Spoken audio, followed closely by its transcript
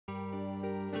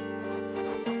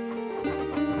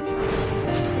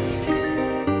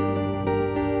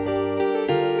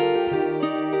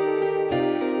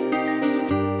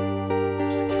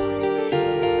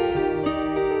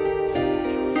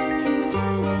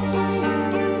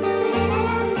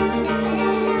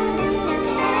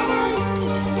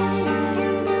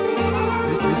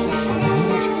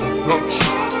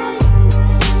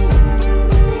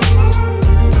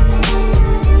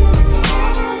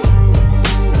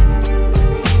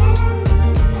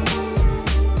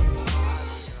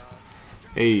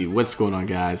Hey, what's going on,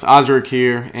 guys? Ozerec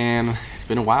here, and it's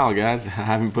been a while, guys. I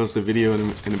haven't posted a video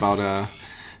in about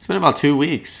it's been about 2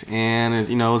 weeks, and as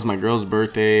you know, it was my girl's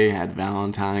birthday. I had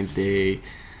Valentine's Day. It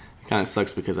kind of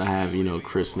sucks because I have, you know,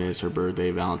 Christmas, her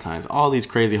birthday, Valentine's, all these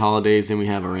crazy holidays, and we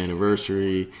have our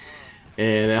anniversary,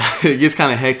 and it gets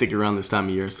kind of hectic around this time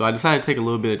of year. So I decided to take a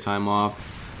little bit of time off.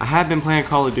 I have been playing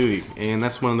Call of Duty, and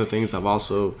that's one of the things I've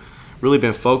also really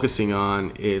been focusing on.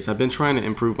 Is I've been trying to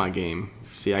improve my game.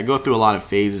 See, I go through a lot of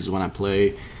phases when I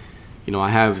play. You know,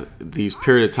 I have these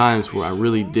period of times where I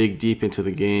really dig deep into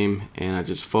the game and I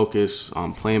just focus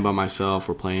on playing by myself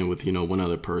or playing with, you know, one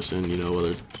other person, you know,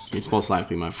 whether it's most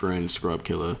likely my friend Scrub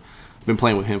Killer. I've been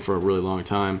playing with him for a really long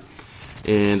time.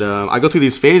 And I go through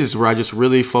these phases where I just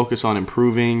really focus on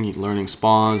improving, learning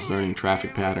spawns, learning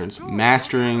traffic patterns,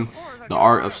 mastering the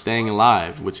art of staying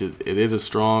alive, which it is a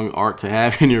strong art to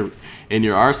have in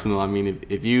your arsenal. I mean,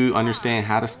 if you understand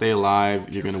how to stay alive,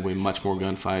 you're going to win much more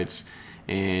gunfights.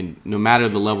 And no matter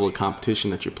the level of competition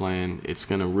that you're playing, it's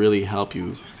going to really help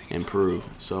you improve.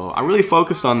 So I really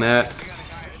focused on that.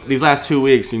 These last 2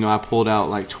 weeks, you know, I pulled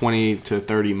out like 20 to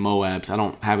 30 MOABs. I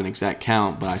don't have an exact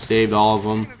count, but I saved all of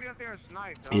them.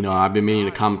 You know, I've been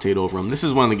meaning to commentate over them. This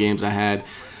is one of the games I had.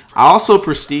 I also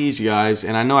prestige, guys,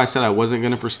 and I know I said I wasn't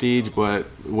going to prestige, but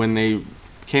when they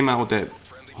came out with that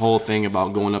whole thing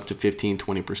about going up to 15,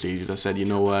 20 prestiges, I said, you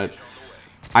know what?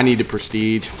 I need to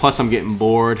prestige. Plus, I'm getting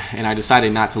bored, and I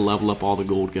decided not to level up all the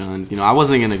gold guns. You know, I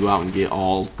wasn't going to go out and get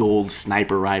all gold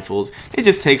sniper rifles. It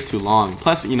just takes too long.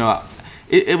 Plus, you know,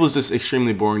 it was just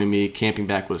extremely boring to me camping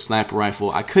back with a sniper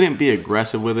rifle. I couldn't be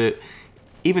aggressive with it,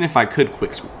 even if I could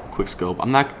quick scope.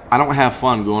 I don't have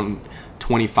fun going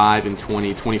 25 and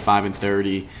 20, 25 and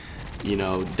 30, you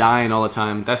know, dying all the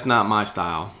time. That's not my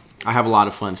style. I have a lot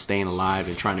of fun staying alive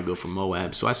and trying to go for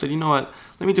MOAB. So I said, you know what?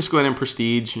 Let me just go ahead and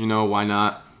prestige. You know, why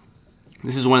not?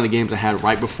 This is one of the games I had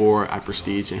right before I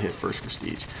prestige and hit first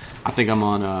prestige. I think I'm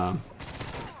on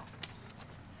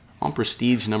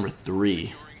prestige number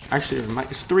 3. Actually,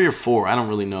 it's 3 or 4. I don't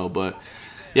really know, but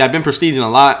yeah, I've been prestiging a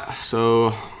lot.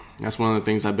 So that's one of the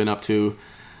things I've been up to.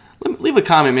 Leave a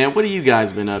comment, man. What have you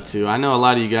guys been up to? I know a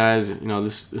lot of you guys, you know,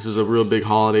 this is a real big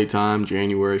holiday time,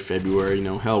 January, February, you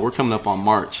know, hell, we're coming up on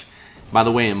March. By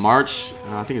the way, in March,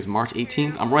 I think it's March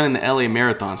 18th, I'm running the LA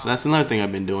Marathon, so that's another thing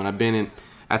I've been doing. I've been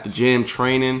at the gym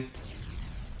training.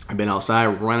 I've been outside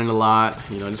running a lot,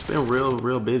 you know, just been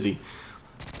real busy.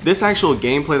 This actual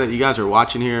gameplay that you guys are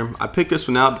watching here, I picked this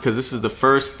one out because this is the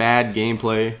first FAD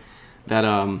gameplay that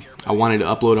I wanted to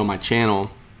upload on my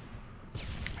channel.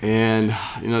 And,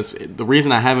 you know, the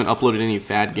reason I haven't uploaded any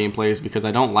FAD gameplay is because I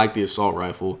don't like the assault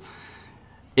rifle.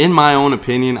 In my own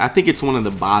opinion, I think it's one of the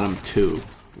bottom 2,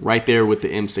 right there with the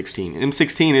M16.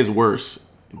 M16 is worse,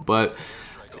 but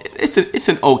it's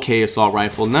an okay assault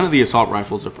rifle. None of the assault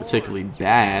rifles are particularly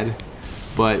bad,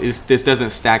 but this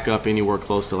doesn't stack up anywhere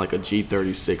close to like a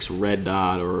G36 Red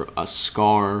Dot or a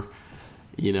SCAR,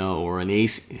 you know, or an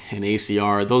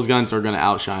ACR. Those guns are going to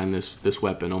outshine this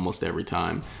weapon almost every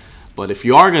time. But if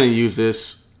you are going to use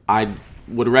this, I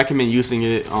would recommend using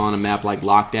it on a map like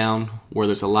Lockdown, where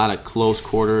there's a lot of close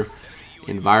quarter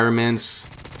environments,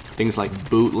 things like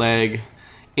bootleg.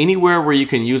 Anywhere where you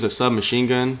can use a submachine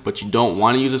gun, but you don't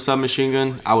want to use a submachine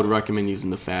gun, I would recommend using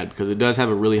the FAD because it does have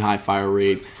a really high fire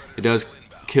rate. It does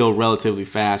kill relatively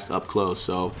fast up close.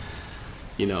 So,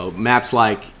 you know, maps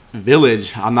like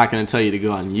Village, I'm not going to tell you to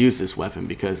go out and use this weapon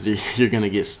because you're going to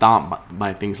get stomped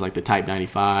by things like the Type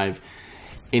 95.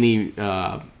 Any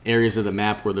areas of the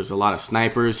map where there's a lot of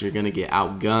snipers, you're going to get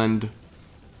outgunned,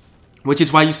 which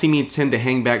is why you see me tend to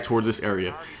hang back towards this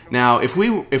area. Now, if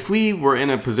we were in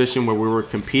a position where we were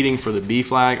competing for the B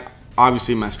flag,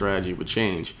 obviously my strategy would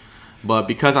change. But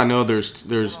because I know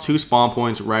there's 2 spawn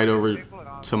points right over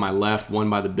to my left, one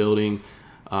by the building,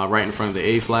 right in front of the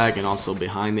A flag, and also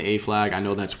behind the A flag, I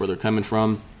know that's where they're coming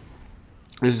from.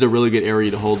 This is a really good area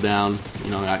to hold down.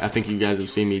 You know, I think you guys have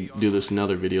seen me do this in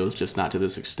other videos, just not to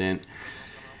this extent.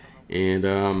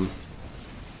 And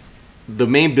the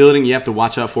main building you have to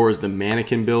watch out for is the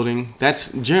mannequin building.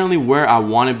 That's generally where I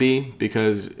want to be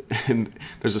because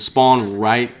there's a spawn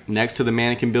right next to the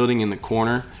mannequin building in the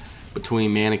corner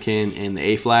between mannequin and the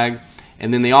A flag.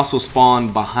 And then they also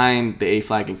spawn behind the A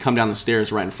flag and come down the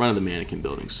stairs right in front of the mannequin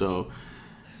building. So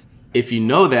if you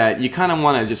know that, you kind of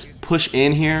want to just push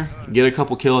in here, get a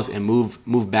couple kills, and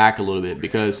move back a little bit.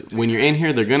 Because when you're in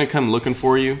here, they're going to come looking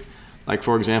for you. Like,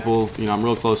 for example, you know, I'm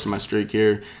real close to my streak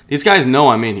here. These guys know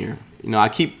I'm in here. You know, I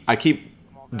keep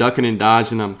ducking and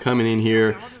dodging. I'm coming in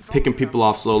here, picking people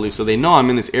off slowly. So they know I'm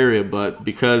in this area, but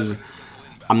because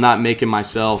I'm not making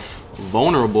myself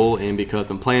vulnerable and because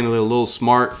I'm playing a little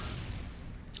smart,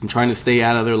 I'm trying to stay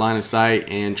out of their line of sight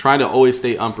and try to always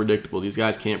stay unpredictable. These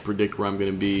guys can't predict where I'm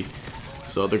going to be.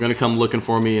 So they're going to come looking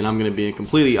for me, and I'm going to be in a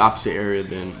completely opposite area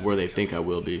than where they think I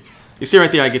will be. You see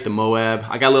right there, I get the MOAB.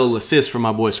 I got a little assist from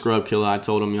my boy Scrub Killer. I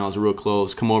told him, I was real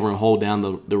close. Come over and hold down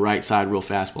the right side real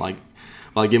fast while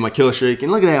I get my Killstreak.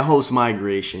 And look at that host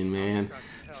migration, man.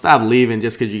 Stop leaving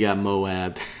just because you got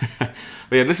MOAB. But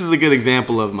yeah, this is a good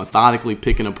example of methodically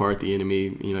picking apart the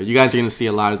enemy. You guys are going to see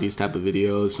a lot of these type of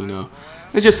videos.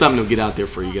 It's just something to get out there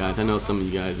for you guys. I know some of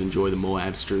you guys enjoy the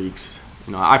MOAB streaks.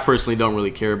 I personally don't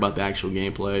really care about the actual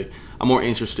gameplay. I'm more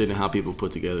interested in how people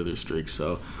put together their streaks.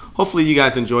 So hopefully you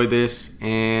guys enjoyed this,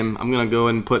 and I'm going to go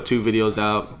ahead and put 2 videos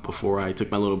out before I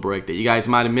took my little break that you guys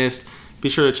might have missed. Be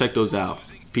sure to check those out.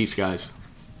 Peace, guys.